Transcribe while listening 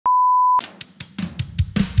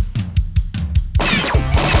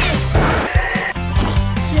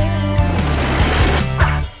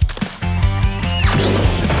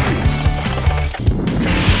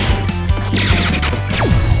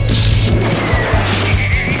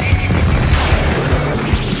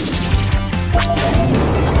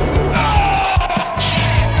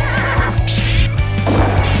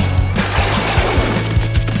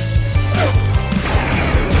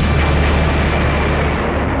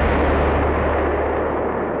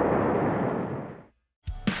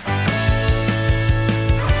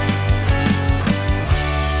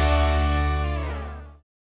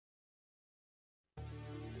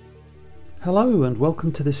Hello and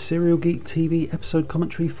welcome to this Serial Geek TV episode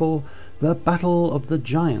commentary for The Battle of the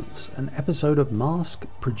Giants, an episode of Mask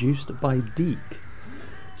produced by Geek.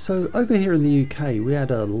 So over here in the UK we had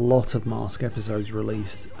a lot of Mask episodes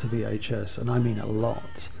released to VHS, and I mean a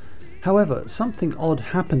lot. However, something odd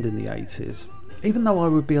happened in the 80s. Even though I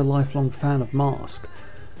would be a lifelong fan of Mask,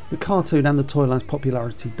 the cartoon and the toy line's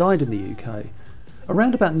popularity died in the UK.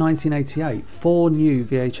 Around about 1988, 4 new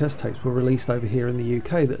VHS tapes were released over here in the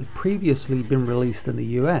UK that had previously been released in the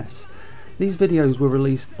US. These videos were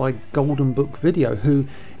released by Golden Book Video, who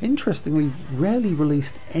interestingly rarely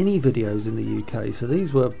released any videos in the UK, so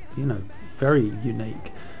these were, very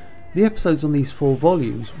unique. The episodes on these 4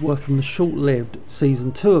 volumes were from the short-lived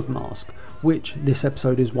Season 2 of Mask, which this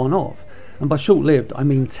episode is one of. And by short-lived, I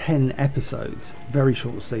mean 10 episodes, very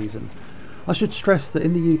short season. I should stress that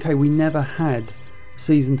in the UK we never had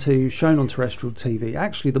Season 2 shown on terrestrial TV.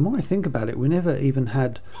 Actually, the more I think about it, we never even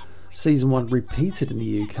had Season 1 repeated in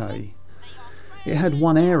the UK. It had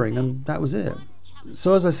one airing and that was it.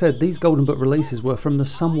 So as I said, these Golden Book releases were from the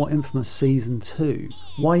somewhat infamous Season 2.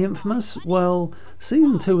 Why infamous? Well,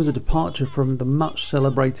 Season 2 was a departure from the much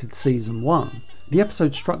celebrated Season 1. The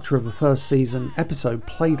episode structure of the first season episode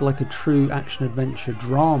played like a true action-adventure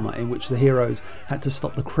drama in which the heroes had to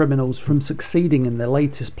stop the criminals from succeeding in their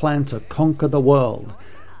latest plan to conquer the world.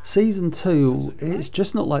 Season 2, it's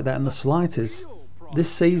just not like that in the slightest.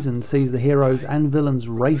 This season sees the heroes and villains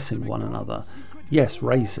racing one another. Yes,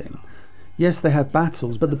 racing. Yes, they have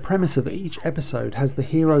battles, but the premise of each episode has the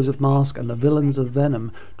heroes of Mask and the villains of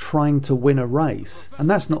Venom trying to win a race. And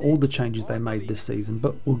that's not all the changes they made this season,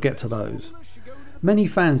 but we'll get to those. Many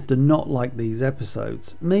fans do not like these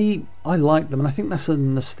episodes. Me, I like them, and I think that's a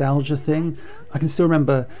nostalgia thing. I can still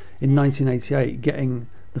remember in 1988 getting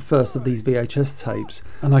the first of these VHS tapes,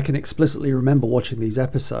 and I can explicitly remember watching these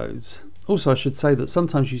episodes. Also, I should say that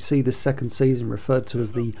sometimes you see this second season referred to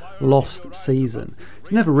as the lost season.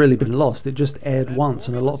 It's never really been lost, it just aired once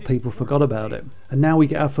and a lot of people forgot about it. And now we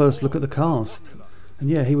get our first look at the cast. And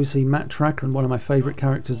yeah, here we see Matt Tracker and one of my favourite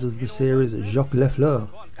characters of the series, Jacques Lafleur.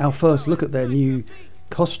 Our first look at their new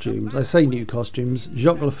costumes. I say new costumes.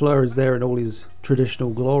 Jacques Lafleur is there in all his traditional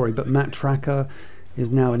glory, but Matt Tracker is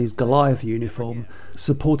now in his Goliath uniform,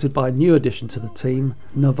 supported by a new addition to the team,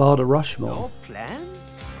 Nevada Rushmore. No plan?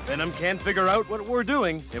 Venom can't figure out what we're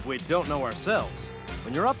doing if we don't know ourselves.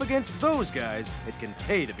 When you're up against those guys, it can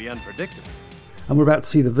pay to be unpredictable. And we're about to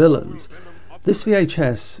see the villains. This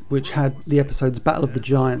VHS, which had the episodes Battle of the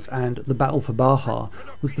Giants and The Battle for Baja,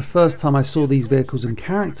 was the first time I saw these vehicles and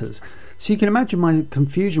characters. So you can imagine my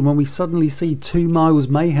confusion when we suddenly see 2 Miles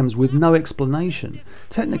Mayhems with no explanation.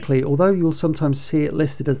 Technically, although you'll sometimes see it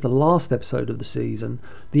listed as the last episode of the season,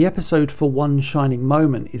 the episode for One Shining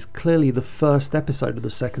Moment is clearly the first episode of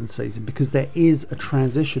the second season because there is a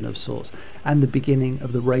transition of sorts and the beginning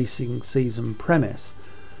of the racing season premise.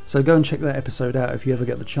 So go and check that episode out if you ever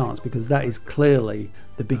get the chance, because that is clearly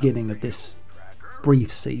the beginning of this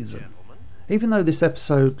brief season. Even though this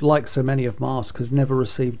episode, like so many of Mask, has never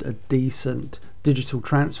received a decent digital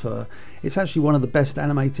transfer, it's actually one of the best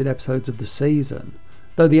animated episodes of the season.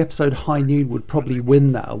 Though the episode High Noon would probably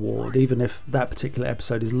win that award, even if that particular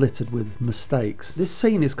episode is littered with mistakes. This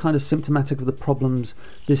scene is kind of symptomatic of the problems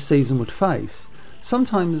this season would face.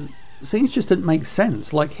 Sometimes scenes just didn't make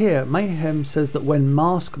sense. Like here, Mayhem says that when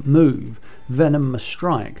Mask move, Venom must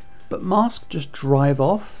strike. But Mask just drive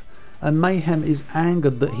off, and Mayhem is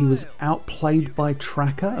angered that he was outplayed by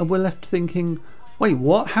Tracker, and we're left thinking, wait,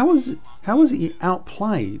 what? How was he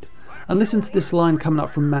outplayed? And listen to this line coming up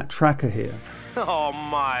from Matt Tracker here. Oh,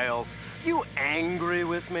 Miles, you angry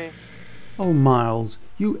with me? Oh, Miles,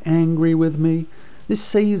 you angry with me? This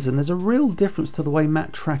season, there's a real difference to the way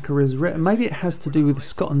Matt Tracker is written. Maybe it has to do with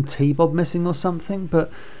Scott and T-Bob missing or something, but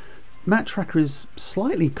Matt Tracker is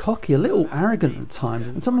slightly cocky, a little arrogant at times,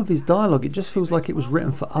 and some of his dialogue, it just feels like it was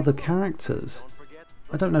written for other characters.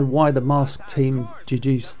 I don't know why the Mask team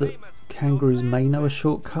deduced that kangaroos may know a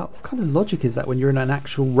shortcut. What kind of logic is that when you're in an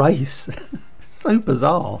actual race? So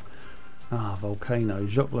bizarre. Ah, Volcano,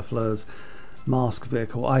 Jacques Lafleur's Mask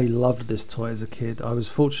vehicle. I loved this toy as a kid. I was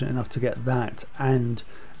fortunate enough to get that and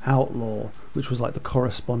Outlaw, which was like the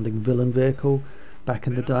corresponding villain vehicle back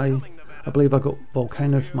in the day. I believe I got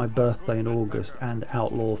Volcano for my birthday in August and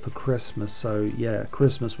Outlaw for Christmas, so yeah,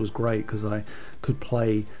 Christmas was great because I could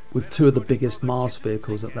play with 2 of the biggest Mask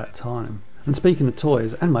vehicles at that time. And speaking of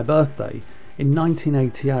toys and my birthday, in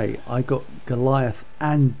 1988 I got Goliath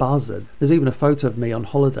and Buzzard. There's even a photo of me on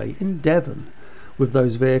holiday in Devon with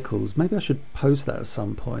those vehicles. Maybe I should post that at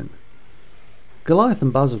some point. Goliath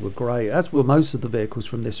and Buzzard were great, as were most of the vehicles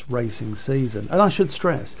from this racing season. And I should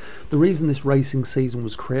stress, the reason this racing season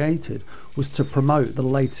was created was to promote the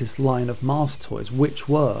latest line of mask toys, which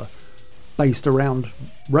were based around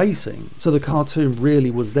racing. So the cartoon really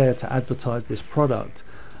was there to advertise this product,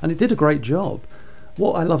 and it did a great job.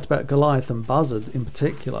 What I loved about Goliath and Buzzard in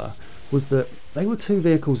particular was that they were two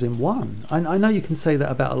vehicles in one. I know you can say that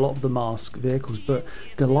about a lot of the mask vehicles, but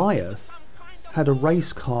Goliath had a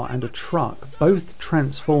race car and a truck, both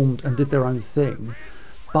transformed and did their own thing.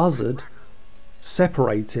 Buzzard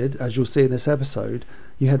separated, as you'll see in this episode.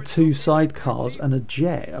 You had two sidecars and a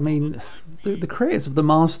jet. I mean, the creators of the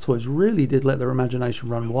mask toys really did let their imagination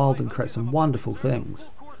run wild and create some wonderful things.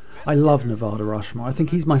 I love Nevada Rushmore. I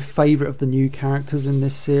think he's my favourite of the new characters in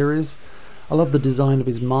this series. I love the design of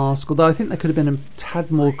his mask, although I think they could have been a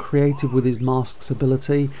tad more creative with his mask's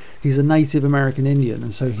ability. He's a Native American Indian,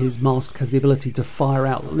 and so his mask has the ability to fire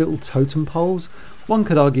out little totem poles. One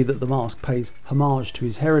could argue that the mask pays homage to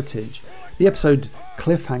his heritage. The episode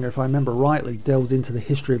Cliffhanger, if I remember rightly, delves into the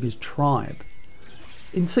history of his tribe.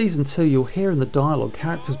 In Season 2, you'll hear in the dialogue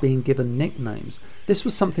characters being given nicknames. This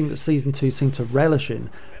was something that Season 2 seemed to relish in.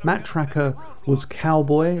 Matt Tracker was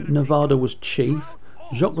Cowboy, Nevada was Chief,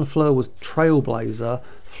 Jacques Lafleur was Trailblazer,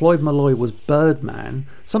 Floyd Malloy was Birdman,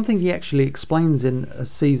 something he actually explains in a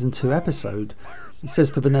Season 2 episode. He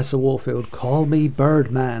says to Vanessa Warfield, "Call me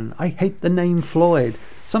Birdman, I hate the name Floyd,"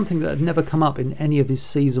 something that had never come up in any of his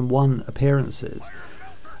Season 1 appearances.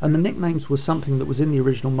 And the nicknames were something that was in the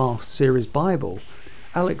original Mask series Bible.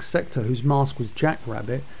 Alex Sector, whose mask was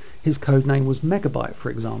Jackrabbit, his codename was Megabyte, for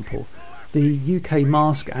example. The UK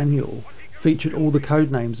Mask Annual featured all the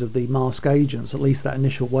codenames of the Mask agents, at least that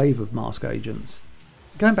initial wave of Mask agents.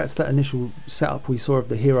 Going back to that initial setup we saw of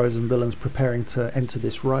the heroes and villains preparing to enter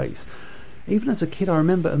this race, even as a kid I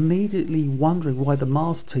remember immediately wondering why the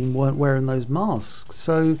Mask team weren't wearing those masks.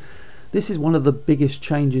 So this is one of the biggest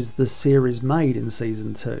changes the series made in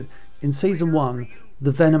Season 2. In Season 1,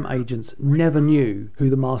 the Venom agents never knew who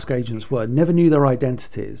the Mask agents were, never knew their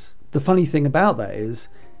identities. The funny thing about that is,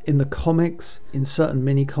 in the comics, in certain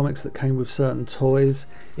mini-comics that came with certain toys,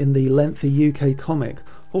 in the lengthy UK comic,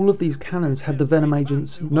 all of these canons had the Venom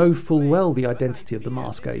agents know full well the identity of the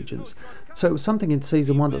Mask agents. So it was something in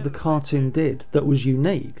Season 1 that the cartoon did that was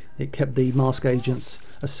unique. It kept the Mask agents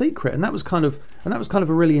a secret, and that was kind of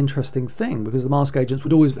a really interesting thing, because the Mask agents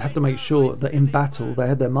would always have to make sure that in battle they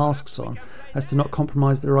had their masks on, as to not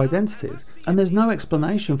compromise their identities. And there's no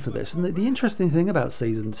explanation for this. And the interesting thing about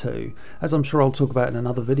Season 2, as I'm sure I'll talk about in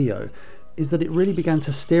another video, is that it really began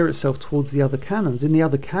to steer itself towards the other canons. In the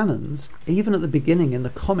other canons, even at the beginning in the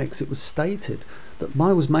comics, it was stated that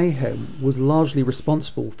Miles Mayhem was largely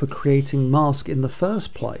responsible for creating Mask in the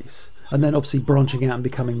first place, and then obviously branching out and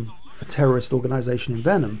becoming a terrorist organisation in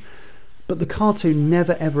Venom. But the cartoon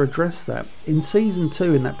never ever addressed that. In Season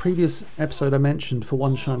 2, in that previous episode I mentioned for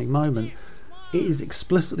One Shining Moment, it is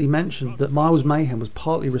explicitly mentioned that Miles Mayhem was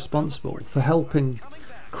partly responsible for helping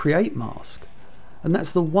create Mask. And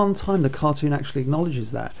that's the one time the cartoon actually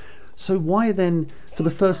acknowledges that. So why then, for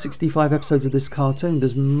the first 65 episodes of this cartoon,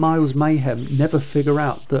 does Miles Mayhem never figure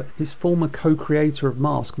out that his former co-creator of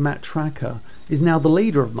Mask, Matt Tracker, is now the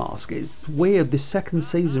leader of Mask? It's weird. This second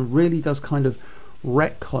season really does kind of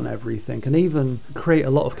retcon everything and even create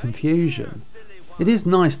a lot of confusion. It is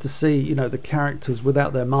nice to see, you know, the characters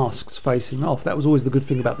without their masks facing off. That was always the good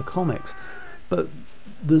thing about the comics. But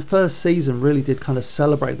the first season really did kind of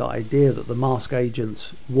celebrate the idea that the Mask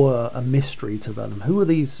agents were a mystery to Venom. Who are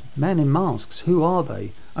these men in masks? Who are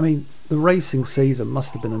they? I mean, the racing season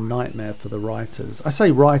must have been a nightmare for the writers. I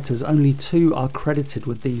say writers, only 2 are credited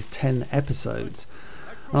with these 10 episodes.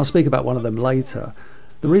 And I'll speak about one of them later.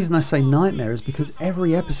 The reason I say nightmare is because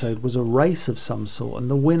every episode was a race of some sort,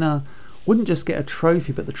 and the winner wouldn't just get a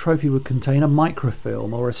trophy, but the trophy would contain a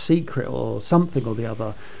microfilm or a secret or something or the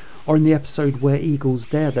other. Or in the episode Where Eagles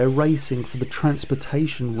Dare, they're racing for the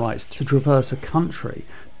transportation rights to traverse a country,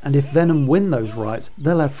 and if Venom win those rights,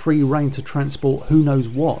 they'll have free reign to transport who knows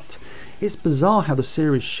what. It's bizarre how the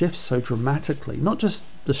series shifts so dramatically, not just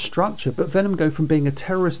the structure, but Venom go from being a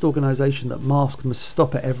terrorist organisation that Mask must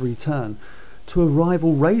stop at every turn, to a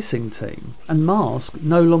rival racing team, and Mask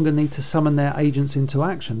no longer need to summon their agents into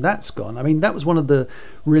action. That's gone. I mean, that was one of the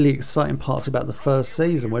really exciting parts about the first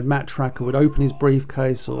season, when Matt Tracker would open his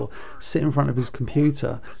briefcase or sit in front of his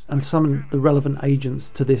computer and summon the relevant agents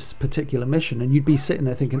to this particular mission, and you'd be sitting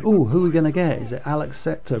there thinking, oh, who are we going to get? Is it Alex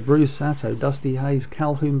Sector, Bruce Sato, Dusty Hayes,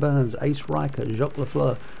 Calhoun Burns, Ace Riker, Jacques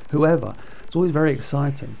Lafleur, whoever? It's always very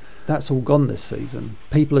exciting. That's all gone this season.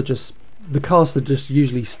 People are just the cast are just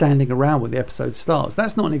usually standing around when the episode starts.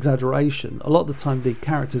 That's not an exaggeration. A lot of the time the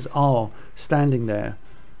characters are standing there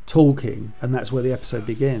talking, and that's where the episode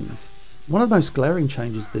begins. One of the most glaring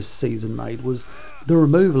changes this season made was the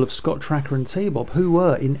removal of Scott Tracker and T-Bob, who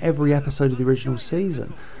were in every episode of the original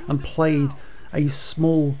season and played a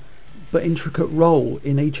small but intricate role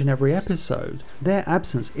in each and every episode. Their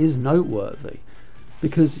absence is noteworthy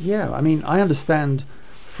because, yeah, I mean, I understand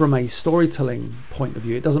from a storytelling point of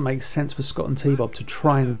view it doesn't make sense for Scott and T-Bob to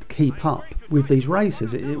try and keep up with these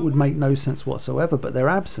races. It would make no sense whatsoever, but their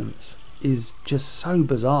absence is just so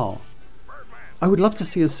bizarre. I would love to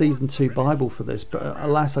see a season 2 Bible for this, but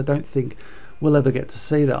alas, I don't think we'll ever get to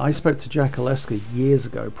see that. I spoke to Jack Oleska years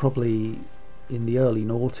ago, probably in the early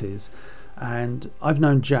noughties, and I've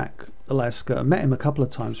known Jack Oleska, met him a couple of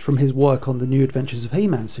times from his work on the New Adventures of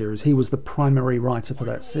He-Man series. He was the primary writer for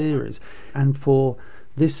that series, and for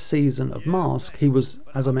this season of Mask, he was,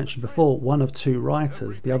 as I mentioned before, one of 2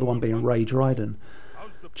 writers, the other one being Ray Dryden.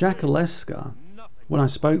 Jack Oleska, when I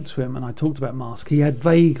spoke to him and I talked about Mask, he had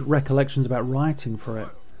vague recollections about writing for it.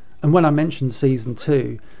 And when I mentioned season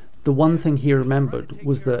 2, the one thing he remembered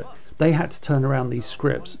was that they had to turn around these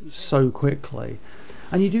scripts so quickly.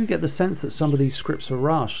 And you do get the sense that some of these scripts are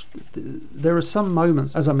rushed. There are some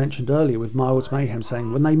moments, as I mentioned earlier, with Miles Mayhem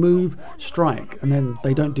saying when they move, strike, and then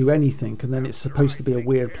they don't do anything, and then it's supposed to be a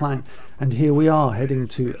weird plan. And here we are heading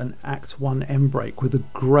to an Act 1 end break with a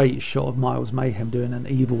great shot of Miles Mayhem doing an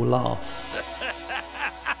evil laugh.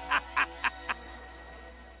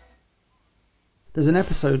 There's an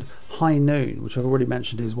episode, High Noon, which I've already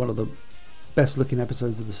mentioned is one of the best looking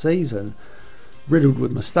episodes of the season, riddled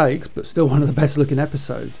with mistakes, but still one of the best looking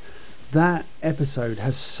episodes. That episode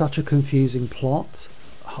has such a confusing plot.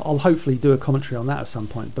 I'll hopefully do a commentary on that at some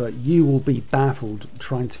point, but you will be baffled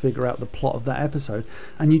trying to figure out the plot of that episode.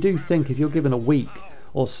 And you do think if you're given a week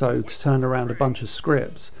or so to turn around a bunch of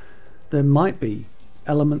scripts, there might be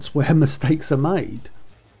elements where mistakes are made.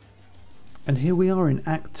 And here we are in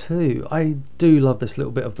Act 2. I do love this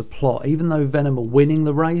little bit of the plot. Even though Venom are winning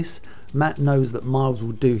the race, Matt knows that Miles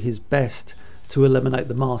will do his best to eliminate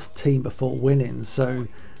the masked team before winning. So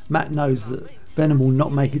Matt knows that Venom will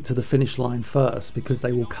not make it to the finish line first because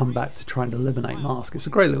they will come back to try and eliminate Mask. It's a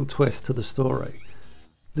great little twist to the story.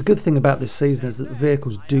 The good thing about this season is that the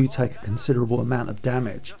vehicles do take a considerable amount of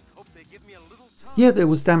damage. Yeah, there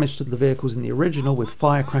was damage to the vehicles in the original, with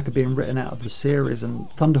Firecracker being written out of the series and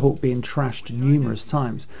Thunderhawk being trashed numerous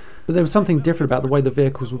times, but there was something different about the way the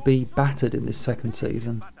vehicles would be battered in this second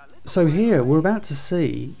season. So here, we're about to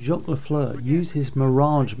see Jacques Lafleur use his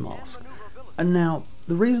Mirage mask. And now,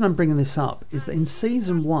 the reason I'm bringing this up is that in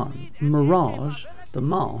Season 1, Mirage, the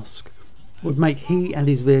mask, would make he and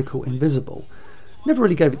his vehicle invisible. Never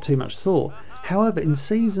really gave it too much thought. However, in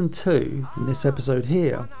Season 2, in this episode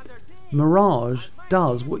here, Mirage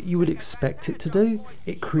does what you would expect it to do.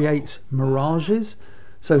 It creates mirages.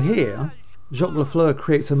 So here, Jacques Lafleur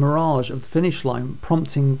creates a mirage of the finish line,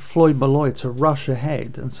 prompting Floyd Malloy to rush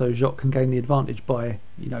ahead, and so Jacques can gain the advantage by,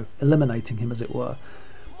 eliminating him, as it were.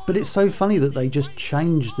 But it's so funny that they just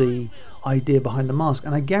changed the idea behind the mask,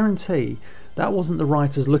 and I guarantee that wasn't the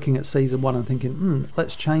writers looking at Season 1 and thinking,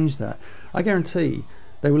 let's change that. I guarantee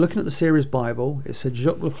they were looking at the series Bible. It said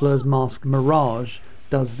Jacques Lafleur's mask Mirage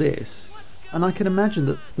does this, and I can imagine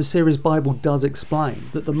that the series Bible does explain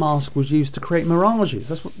that the mask was used to create mirages.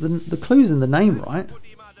 That's what the clue's in the name, right?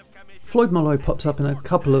 Floyd Malloy pops up in a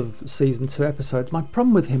couple of Season 2 episodes. My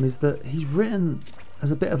problem with him is that he's written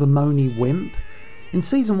as a bit of a moany wimp. In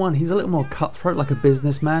Season 1 he's a little more cutthroat, like a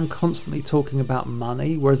businessman, constantly talking about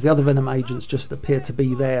money, whereas the other Venom agents just appear to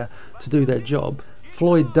be there to do their job.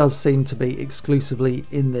 Floyd does seem to be exclusively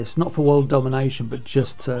in this, not for world domination, but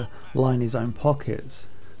just to line his own pockets.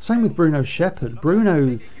 Same with Bruno Shepard.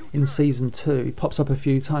 Bruno in Season 2, he pops up a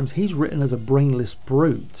few times, he's written as a brainless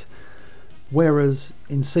brute. Whereas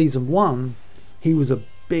in Season 1, he was a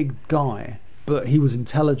big guy, but he was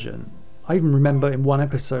intelligent. I even remember in one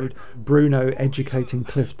episode, Bruno educating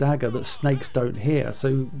Cliff Dagger that snakes don't hear,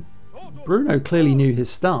 so Bruno clearly knew his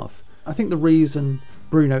stuff. I think the reason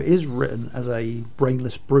Bruno is written as a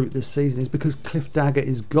brainless brute this season is because Cliff Dagger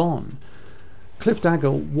is gone. Cliff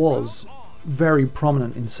Dagger was very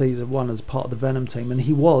prominent in Season 1 as part of the Venom team, and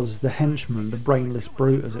he was the henchman, the brainless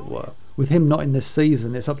brute, as it were. With him not in this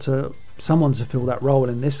season, it's up to someone to fill that role,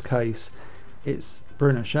 and in this case, it's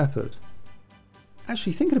Bruno Shepard.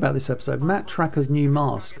 Actually, thinking about this episode, Matt Tracker's new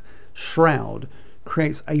mask, Shroud,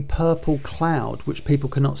 creates a purple cloud which people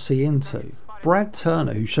cannot see into. Brad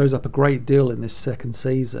Turner, who shows up a great deal in this second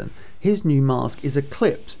season, his new mask is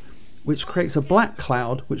Eclipse, which creates a black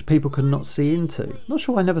cloud which people cannot see into. Not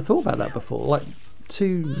sure, I never thought about that before. Like,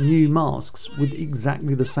 two new masks with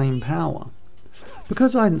exactly the same power.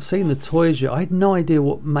 Because I hadn't seen the toys yet, I had no idea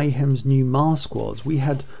what Mayhem's new mask was. We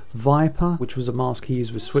had Viper, which was a mask he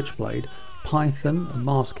used with Switchblade, Python, a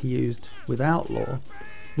mask he used with Outlaw.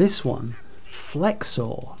 This one,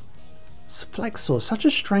 Flexor. Flexor, such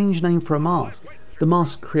a strange name for a mask. The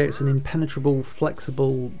mask creates an impenetrable,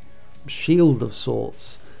 flexible shield of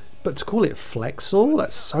sorts. But to call it Flexor,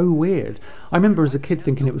 that's so weird. I remember as a kid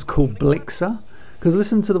thinking it was called Blixer, because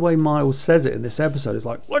listen to the way Miles says it in this episode. It's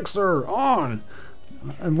like, Blixer, on!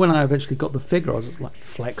 And when I eventually got the figure, I was like,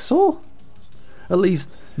 Flexor? At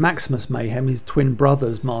least Maximus Mayhem, his twin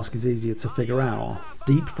brother's mask, is easier to figure out.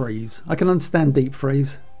 Deep Freeze. I can understand Deep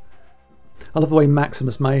Freeze. I love the way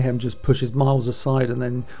Maximus Mayhem just pushes Miles aside, and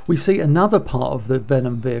then we see another part of the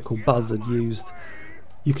Venom vehicle Buzzard used.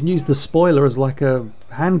 You can use the spoiler as like a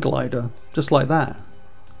hand glider, just like that.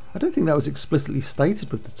 I don't think that was explicitly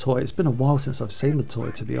stated with the toy. It's been a while since I've seen the toy,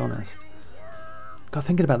 to be honest. God,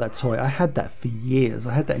 thinking about that toy, I had that for years.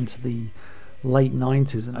 I had that into the late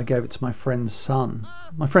 90s, and I gave it to my friend's son.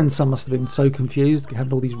 My friend's son must have been so confused,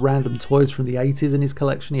 having all these random toys from the 80s in his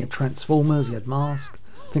collection. He had Transformers, he had Mask.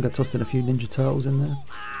 I think I tossed in a few Ninja Turtles in there.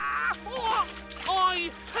 I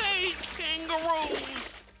hate kangaroos!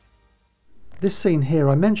 This scene here,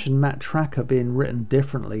 I mentioned Matt Tracker being written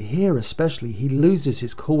differently. Here especially, he loses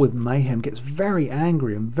his cool with Mayhem, gets very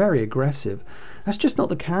angry and very aggressive. That's just not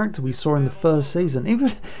the character we saw in the first season.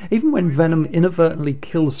 Even when Venom inadvertently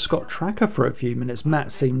kills Scott Tracker for a few minutes, Matt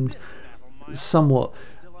seemed somewhat,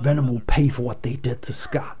 Venom will pay for what they did to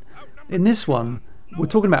Scott. In this one, we're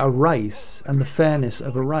talking about a race and the fairness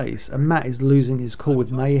of a race, and Matt is losing his cool with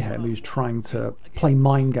Mayhem, who's trying to play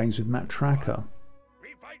mind games with Matt Tracker.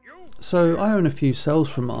 So I own a few cells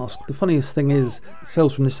from Mask. The funniest thing is,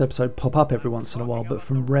 cells from this episode pop up every once in a while, but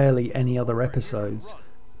from rarely any other episodes.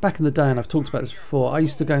 Back in the day, and I've talked about this before, I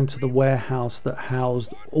used to go into the warehouse that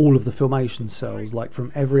housed all of the Filmation cells, like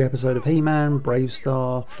from every episode of He-Man, Brave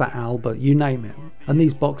Star, Fat Albert, you name it. And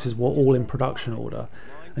these boxes were all in production order.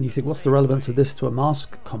 And you think, what's the relevance of this to a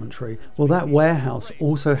Mask commentary? Well, that warehouse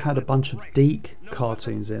also had a bunch of Deke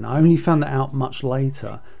cartoons in. I only found that out much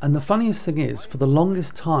later. And the funniest thing is, for the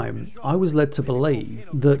longest time, I was led to believe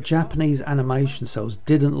that Japanese animation cells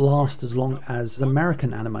didn't last as long as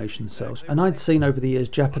American animation cells. And I'd seen over the years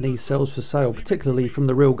Japanese cells for sale, particularly from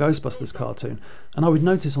the Real Ghostbusters cartoon. And I would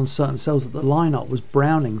notice on certain cells that the lineup was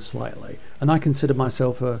browning slightly. And I consider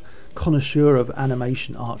myself a connoisseur of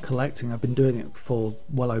animation art collecting. I've been doing it for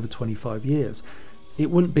well over 25 years. It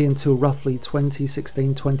wouldn't be until roughly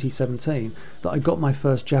 2016, 2017 that I got my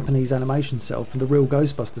first Japanese animation cell from the Real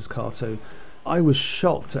Ghostbusters cartoon. I was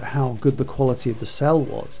shocked at how good the quality of the cell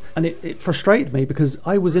was, and it frustrated me because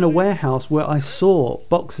I was in a warehouse where I saw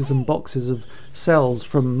boxes and boxes of cells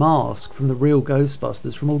from Mask, from the Real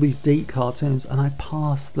Ghostbusters, from all these Deke cartoons, and I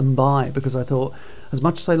passed them by because I thought, as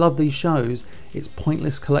much as I love these shows, it's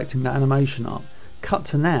pointless collecting that animation art. Cut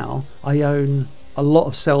to now, I own a lot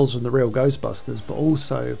of cells from the Real Ghostbusters, but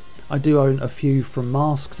also I do own a few from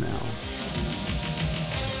Mask now.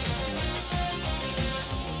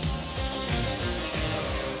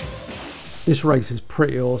 This race is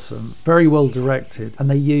pretty awesome, very well directed, and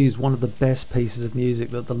they use one of the best pieces of music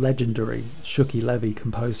that the legendary Shuki Levy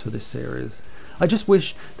composed for this series. I just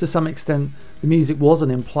wish to some extent the music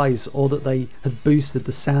wasn't in place, or that they had boosted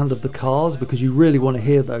the sound of the cars, because you really want to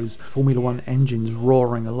hear those Formula One engines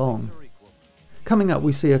roaring along. Coming up,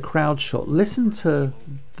 we see a crowd shot. Listen to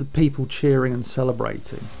the people cheering and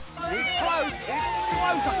celebrating.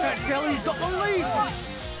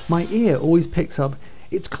 My ear always picks up,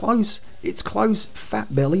 it's close,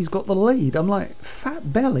 Fat Belly's got the lead. I'm like,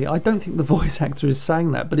 Fat Belly? I don't think the voice actor is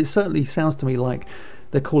saying that, but it certainly sounds to me like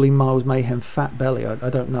they're calling Miles Mayhem Fat Belly. I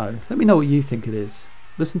don't know. Let me know what you think it is.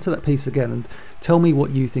 Listen to that piece again and tell me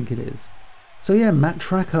what you think it is. So yeah, Matt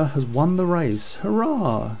Tracker has won the race.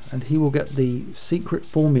 Hurrah! And he will get the secret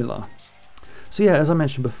formula. So yeah, as I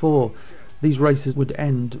mentioned before, these races would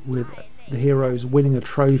end with the heroes winning a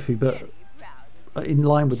trophy, but in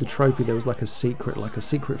line with the trophy there was like a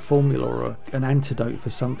secret formula or an antidote for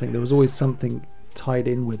something. There was always something tied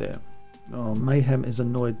in with it. Oh, Mayhem is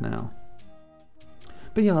annoyed now.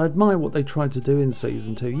 But yeah, I admire what they tried to do in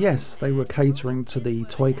season 2. Yes, they were catering to the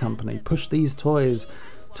toy company. Push these toys,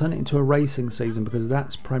 turn it into a racing season, because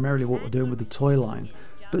that's primarily what we're doing with the toy line.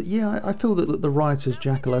 But yeah, I feel that the writers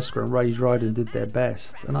Jack Aleska and Ray Dryden did their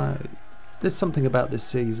best, and there's something about this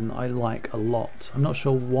season I like a lot. I'm not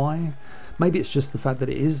sure why. Maybe it's just the fact that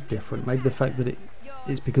it is different. Maybe the fact that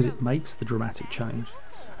it's because it makes the dramatic change.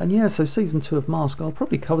 And yeah, so season 2 of Mask, I'll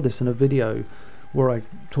probably cover this in a video where I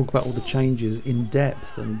talk about all the changes in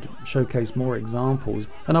depth and showcase more examples,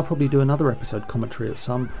 and I'll probably do another episode commentary at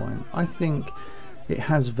some point. I think it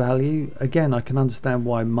has value. Again, I can understand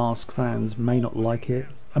why Mask fans may not like it.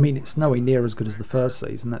 I mean, it's nowhere near as good as the first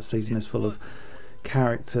season. That season is full of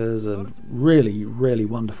characters and really, really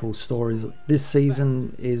wonderful stories. This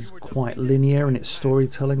season is quite linear in its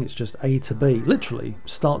storytelling. It's just A to B, literally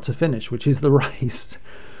start to finish, which is the race.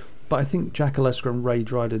 But I think Jack Aleska and Ray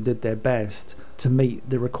Dryden did their best to meet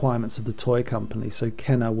the requirements of the toy company. So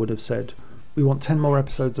Kenner would have said, we want 10 more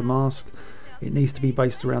episodes of Mask. It needs to be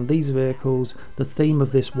based around these vehicles. The theme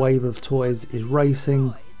of this wave of toys is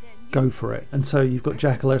racing. Go for it. And so you've got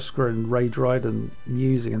Jack Aleska and Ray Dryden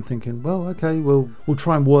musing and thinking, well, okay, we'll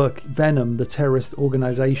try and work Venom, the terrorist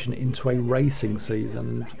organisation, into a racing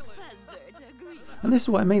season. And this is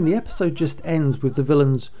what I mean. The episode just ends with the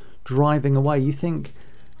villains driving away. You think,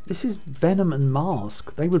 this is Venom and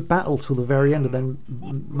Mask. They would battle till the very end, and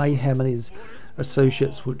then Mayhem and his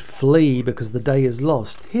associates would flee because the day is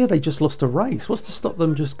lost. Here they just lost a race. What's to stop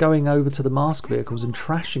them just going over to the Mask vehicles and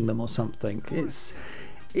trashing them or something?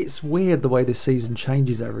 It's weird the way this season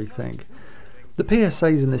changes everything. The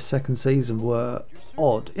PSAs in this second season were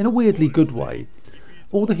odd, in a weirdly good way.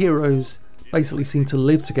 All the heroes basically seem to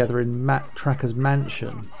live together in Matt Tracker's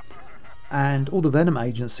mansion, and all the Venom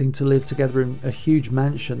agents seem to live together in a huge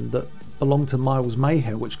mansion that belonged to Miles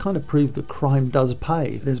Mayhem, which kind of proved that crime does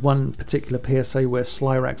pay. There's one particular PSA where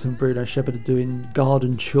Slyrax and Bruno Shepard are doing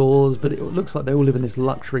garden chores, but it looks like they all live in this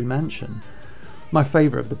luxury mansion. My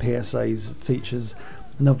favourite of the PSAs features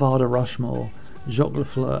Nevada Rushmore, Jacques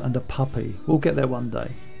Lafleur and a puppy. We'll get there one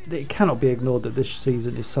day. It cannot be ignored that this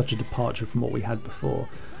season is such a departure from what we had before.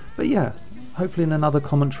 But yeah, hopefully in another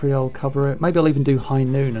commentary I'll cover it. Maybe I'll even do High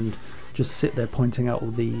Noon and just sit there pointing out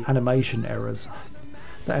all the animation errors.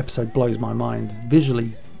 That episode blows my mind.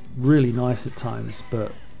 Visually really nice at times,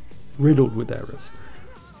 but riddled with errors.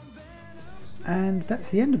 And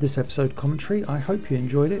that's the end of this episode commentary. I hope you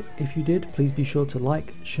enjoyed it. If you did, please be sure to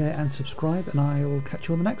like, share and subscribe, and I will catch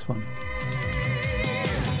you on the next one.